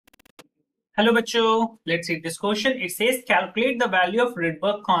Hello, bachcho. Let's read this question. It says calculate the value of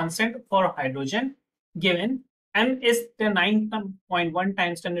Rydberg constant for hydrogen given m is the 9.1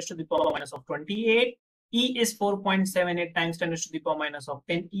 times 10 raised to the power minus of 28, E is 4.78 times 10 raised to the power minus of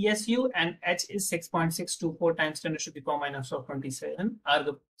 10 ESU, and H is 6.624 times 10 raised to the power minus of 27 are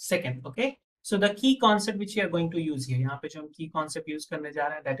the second. Okay. So the key concept which we are going to use here, यहाँ पे जो हम key concept use करने जा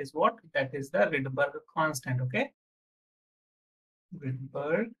रहे हैं, that is what? That is the Rydberg constant. Okay.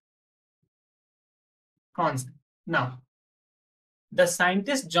 Rydberg constant. Now, the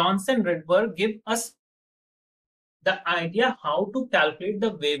scientist Johnson Rydberg give us the idea how to calculate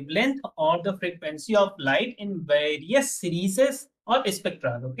the wavelength or the frequency of light in various series और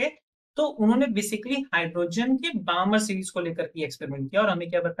spectra. Okay? तो उन्होंने basically hydrogen के बामर series को लेकर के experiment किया और हमें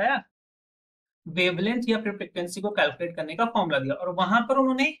क्या बताया, वेवलेंथ या फिर फ्रीक्वेंसी को कैलकुलेट करने का फॉर्मूला दिया और वहां पर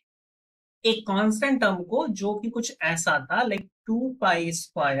उन्होंने एक कांस्टेंट टर्म को जो कि कुछ ऐसा था like 2 pi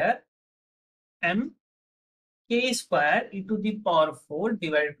square m k square e to the power 4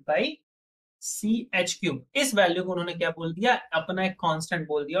 divided by CH cube, इस वैल्यू को उन्होंने क्या बोल दिया, अपना एक कांस्टेंट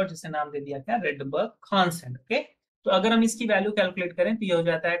बोल दिया और जिसे नाम दे दिया क्या, रिडबर्ग कांस्टेंट. ओके, तो अगर हम इसकी वैल्यू कैलकुलेट करें तो ये हो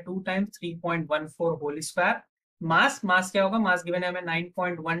जाता है 2 टाइम्स 3.14 होल स्क्वायर. मास क्या होगा, मास गिवन है हमें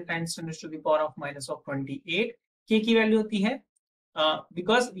 9.1 times 10 to the power of minus of 28. के की वैल्यू होती है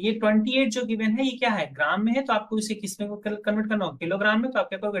बिकॉज ये 28 जो गिवन है ये क्या है, ग्राम में है, तो आपको इसे किस में कन्वर्ट करना हो, किलोग्राम में, तो आप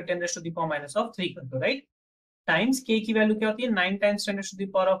क्या करोगे 10 to the power minus of 3 कर दो, राइट. टाइम्स के की वैल्यू क्या होती है 9 times 10 to the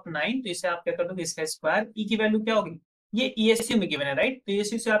power of 9, तो इसे आप क्या कर दोगे इसका स्क्वायर. ई की वैल्यू क्या होगी, ये ईएसयू में गिवन है, राइट, तो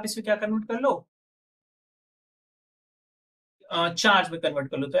ईएसयू से आप इसमें क्या कन्वर्ट कर लो, चार्ज में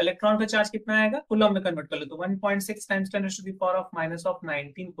कन्वर्ट कर लो, तो इलेक्ट्रॉन का चार्ज कितना आएगा, कूलम में कन्वर्ट कर लो, तो 1.6 times 10 to the power of minus of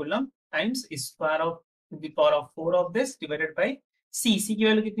 19 coulomb times square of the power of 4 of this divided by सी की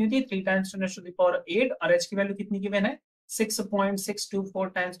वैल्यू कितनी होती है 3 टाइम्स 10 टू द पावर 8 और एच की वैल्यू कितनी गिवन है 6.624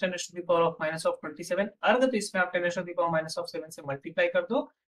 times 10 to the power of minus of 27 अर्ग, तो इसमें आप 10 to the power minus of 7 से मल्टीप्लाई कर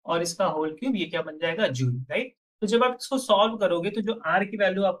दो और इसका होल क्यूब, ये क्या बन जाएगा, जूल, राइट. तो जब आप इसको सॉल्व करोगे तो जो r की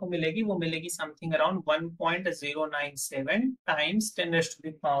वैल्यू आपको मिलेगी वो मिलेगी something around 1.097 times 10 to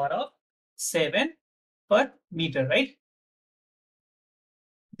the power of 7 पर metre, right.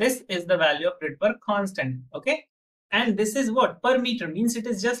 This is the value of Rydberg constant, okay, and this is what per meter means.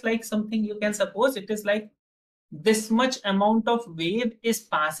 It is just like something, you can suppose it is like this much amount of wave is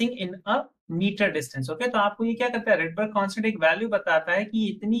passing in a meter distance. Okay, तो आपको ये क्या करता है, Rydberg constant एक value बताता है कि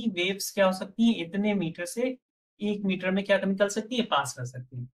इतनी waves क्या हो सकती है, इतने मीटर से 1 मीटर में क्या निकल सकती है, पास कर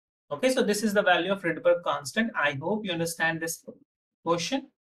सकती है. Okay, so this is the value of Rydberg constant. I hope you understand this question.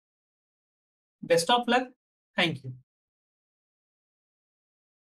 Best of luck. Thank you.